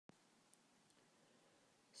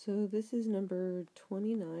So this is number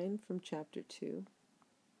 29 from chapter 2,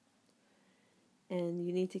 and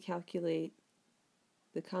you need to calculate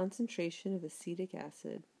the concentration of acetic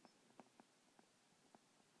acid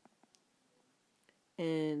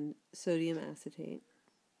and sodium acetate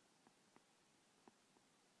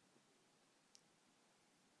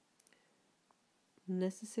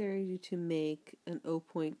necessary to make an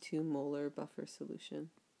 0.2 molar buffer solution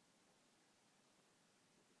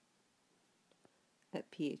at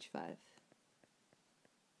pH 5.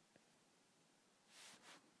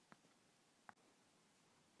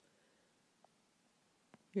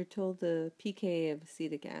 You're told the pK of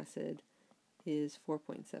acetic acid is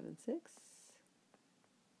 4.76,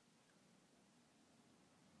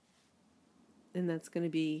 and that's going to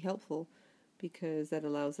be helpful because that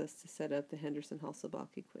allows us to set up the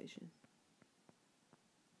Henderson-Hasselbalch equation.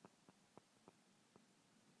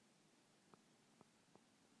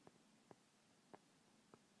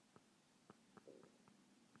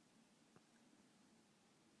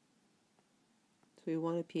 So we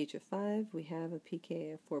want a pH of 5, we have a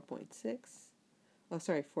pK of 4.76,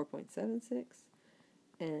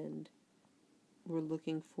 and we're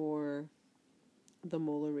looking for the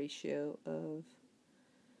molar ratio of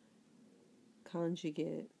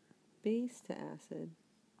conjugate base to acid.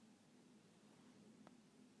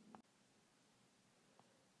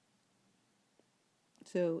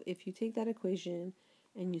 So if you take that equation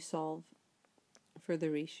and you solve for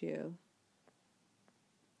the ratio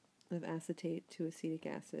of acetate to acetic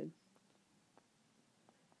acid,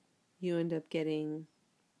 you end up getting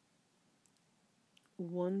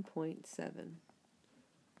 1.7.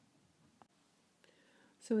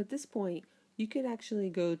 So at this point, you could actually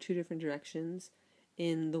go two different directions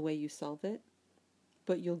in the way you solve it,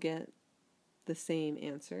 but you'll get the same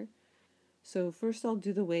answer. So first I'll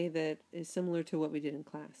do the way that is similar to what we did in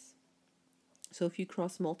class. So if you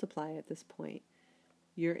cross multiply at this point,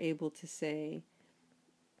 you're able to say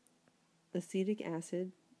acetic acid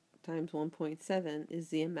times 1.7 is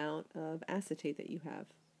the amount of acetate that you have.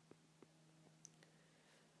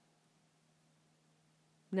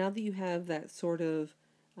 Now that you have that sort of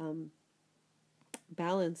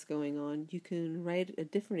balance going on, you can write a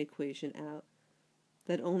different equation out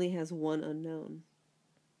that only has one unknown,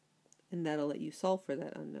 and that'll let you solve for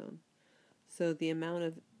that unknown. So the amount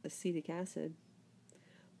of acetic acid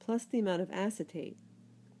plus the amount of acetate,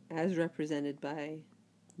 as represented by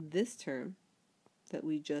this term that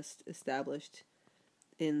we just established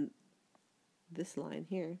in this line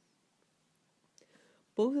here,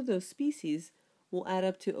 both of those species will add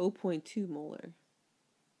up to 0.2 molar,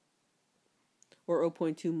 or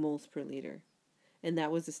 0.2 moles per liter, and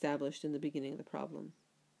that was established in the beginning of the problem.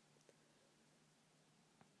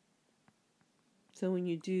 So when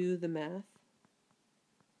you do the math,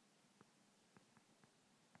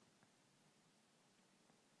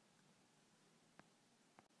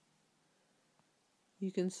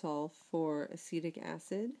 you can solve for acetic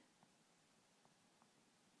acid,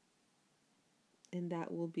 and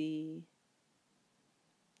that will be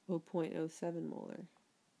 0.07 molar.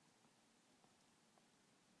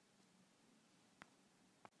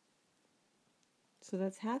 So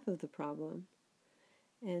that's half of the problem,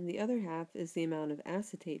 and the other half is the amount of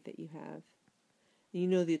acetate that you have. You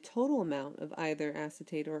know the total amount of either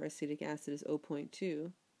acetate or acetic acid is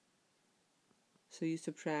 0.2, so you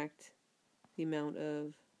subtract the amount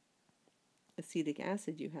of acetic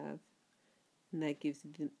acid you have, and that gives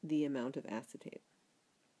you the amount of acetate.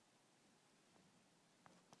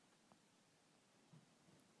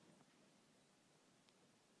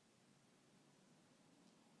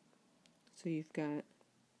 So you've got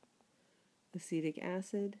acetic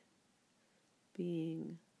acid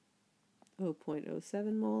being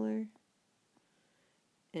 0.07 molar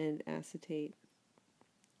and acetate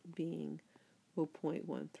being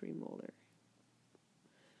 0.13 molar.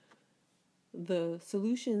 The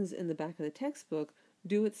solutions in the back of the textbook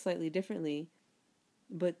do it slightly differently,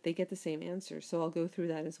 but they get the same answer, so I'll go through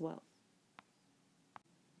that as well.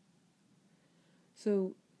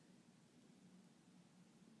 So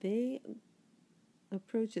they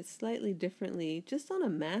approach it slightly differently, just on a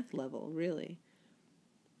math level, really.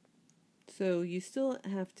 So you still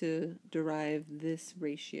have to derive this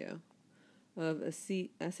ratio of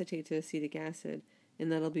acetate to acetic acid, and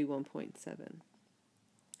that'll be 1.7.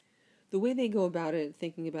 The way they go about it,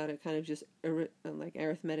 thinking about it kind of just like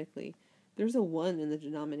arithmetically, there's a 1 in the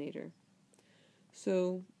denominator.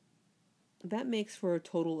 So that makes for a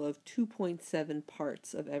total of 2.7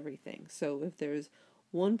 parts of everything. So if there's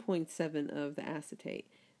 1.7 of the acetate,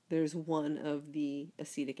 there's 1 of the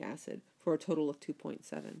acetic acid, for a total of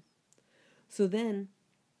 2.7. So then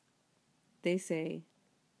they say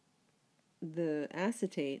the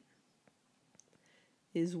acetate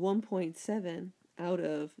is 1.7 out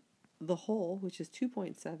of the whole, which is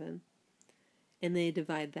 2.7, and they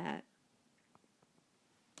divide that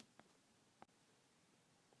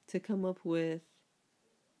to come up with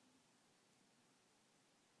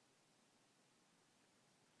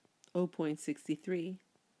 0.63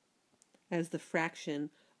 as the fraction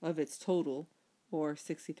of its total, or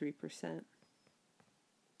 63%.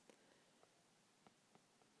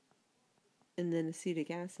 And then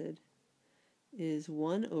acetic acid is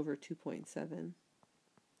 1 over 2.7,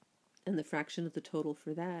 and the fraction of the total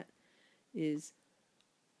for that is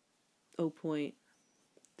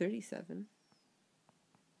 0.37,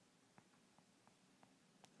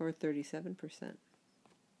 or 37%.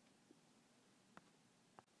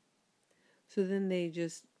 So then they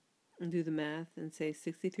just do the math and say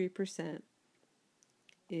 63%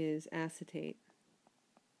 is acetate,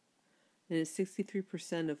 and it's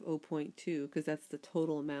 63% of 0.2, because that's the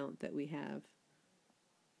total amount that we have.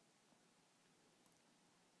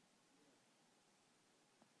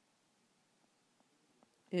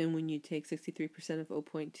 And when you take 63% of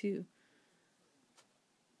 0.2,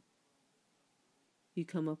 you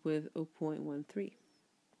come up with 0.13.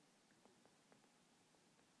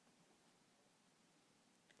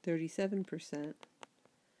 37%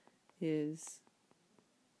 is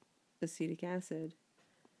acetic acid,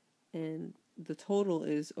 and the total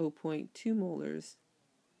is 0.2 molars.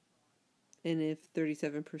 And if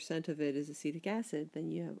 37% of it is acetic acid, then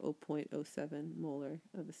you have 0.07 molar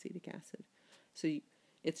of acetic acid. So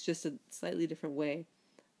it's just a slightly different way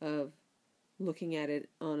of looking at it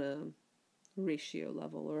on a ratio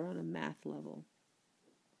level or on a math level.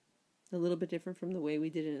 A little bit different from the way we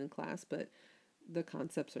did it in class, but the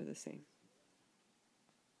concepts are the same.